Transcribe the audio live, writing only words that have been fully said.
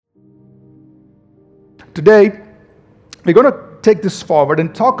Today, we're going to take this forward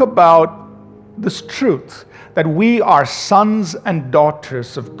and talk about this truth that we are sons and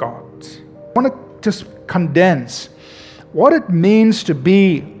daughters of God. I want to just condense what it means to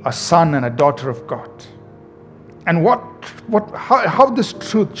be a son and a daughter of God, and how this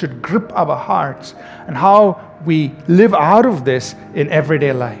truth should grip our hearts and how we live out of this in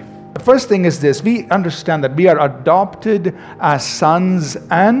everyday life. The first thing is this: we understand that we are adopted as sons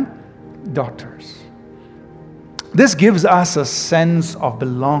and daughters. This gives us a sense of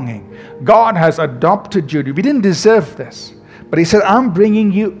belonging. God has adopted you. We didn't deserve this, but He said, I'm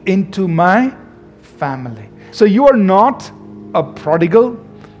bringing you into my family. So you are not a prodigal.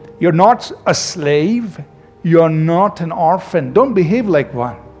 You're not a slave. You're not an orphan. Don't behave like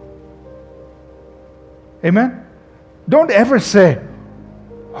one. Amen? Don't ever say,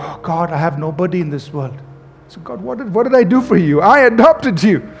 oh God, I have nobody in this world. So God, what did I do for you? I adopted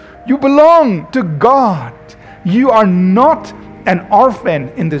you. You belong to God. You are not an orphan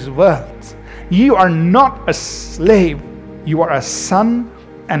in this world. You are not a slave. You are a son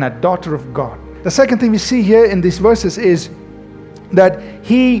and a daughter of God. The second thing we see here in these verses is that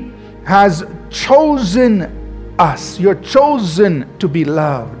He has chosen us. You're chosen to be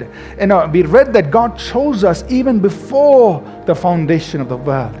loved. And we read that God chose us even before the foundation of the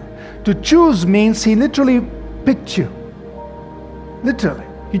world. To choose means He literally picked you. Literally.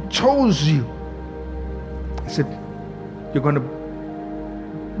 He chose you. He said, you're going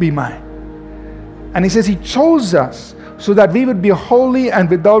to be mine. And He says He chose us so that we would be holy and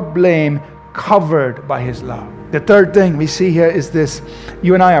without blame, covered by His love. The third thing we see here is this: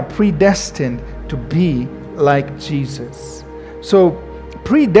 you and I are predestined to be like Jesus. So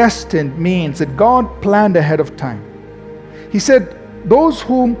predestined means that God planned ahead of time. He said those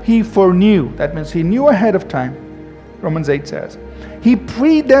whom He foreknew, that means He knew ahead of time. Romans 8 says He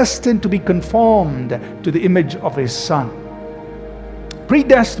predestined to be conformed to the image of His Son.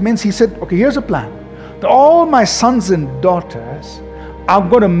 Predestined means He said, okay, here's a plan. That all my sons and daughters, I'm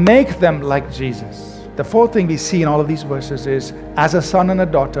going to make them like Jesus. The fourth thing we see in all of these verses is, as a son and a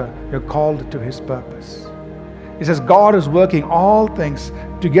daughter, you're called to His purpose. It says God is working all things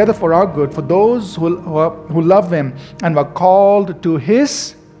together for our good, for those who love Him and were called to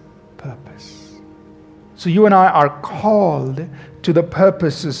His purpose. So you and I are called to the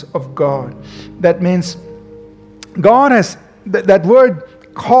purposes of God. That means God has, that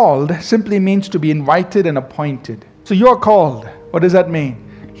word called simply means to be invited and appointed. So you are called. What does that mean?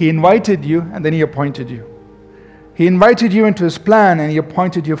 He invited you and then He appointed you. He invited you into His plan and He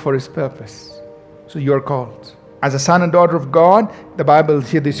appointed you for His purpose. So you are called. As a son and daughter of God, the Bible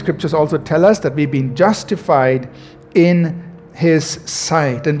here, the scriptures also tell us that we've been justified in His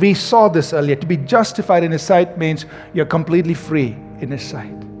sight. And we saw this earlier. To be justified in His sight means you're completely free in His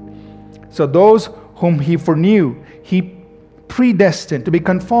sight. So those whom He foreknew, He predestined to be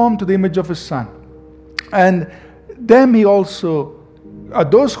conformed to the image of His Son. And them He also,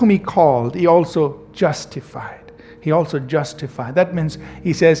 those whom He called, He also justified. He also justified. That means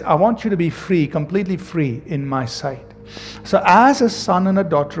He says, I want you to be free, completely free in my sight. So as a son and a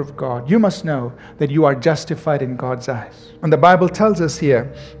daughter of God, you must know that you are justified in God's eyes. And the Bible tells us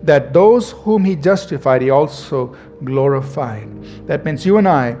here that those whom He justified, He also glorified. That means you and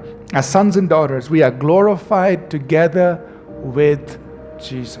I, as sons and daughters, we are glorified together with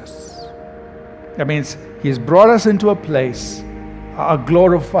Jesus. That means He has brought us into a place, a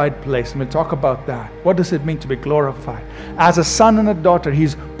glorified place, and we'll talk about that. What does it mean to be glorified? As a son and a daughter,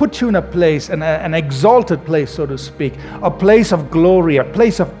 He's put you in a place, an exalted place, so to speak, a place of glory, a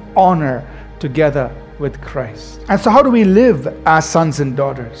place of honor together with Christ. And so how do we live as sons and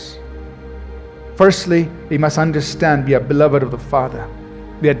daughters? Firstly, we must understand we are beloved of the Father.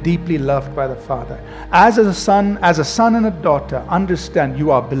 We are deeply loved by the Father. As a son and a daughter, understand you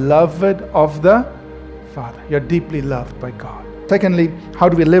are beloved of the Father. You're deeply loved by God. Secondly, how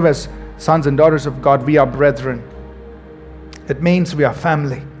do we live as sons and daughters of God? We are brethren. It means we are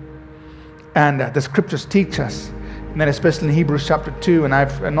family. And the scriptures teach us, and then especially in Hebrews chapter 2, and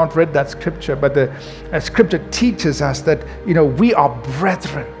I've not read that scripture, but the scripture teaches us that, we are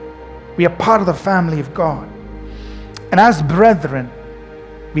brethren. We are part of the family of God. And as brethren,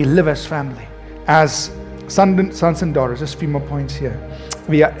 we live as family. As sons and daughters, just a few more points here.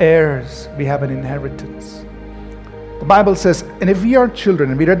 We are heirs. We have an inheritance. The Bible says, and if we are children,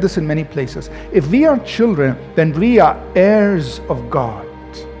 and we read this in many places, if we are children, then we are heirs of God.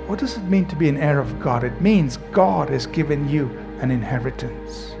 What does it mean to be an heir of God? It means God has given you an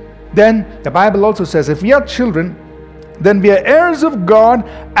inheritance. Then the Bible also says, if we are children, then we are heirs of God,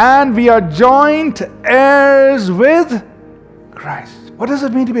 and we are joint heirs with Christ. What does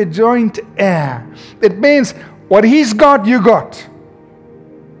it mean to be a joint heir? It means what he's got, you got.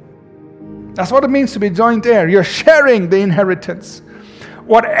 That's what it means to be joint heir. You're sharing the inheritance.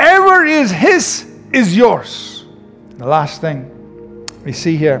 Whatever is his is yours. The last thing we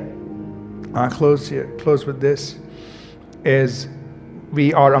see here, I'll close with this, is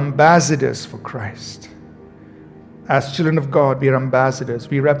we are ambassadors for Christ. As children of God, we are ambassadors.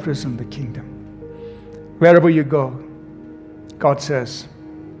 We represent the kingdom. Wherever you go, God says,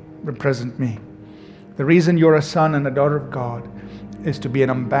 represent me. The reason you're a son and a daughter of God is to be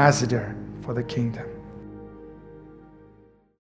an ambassador for the kingdom.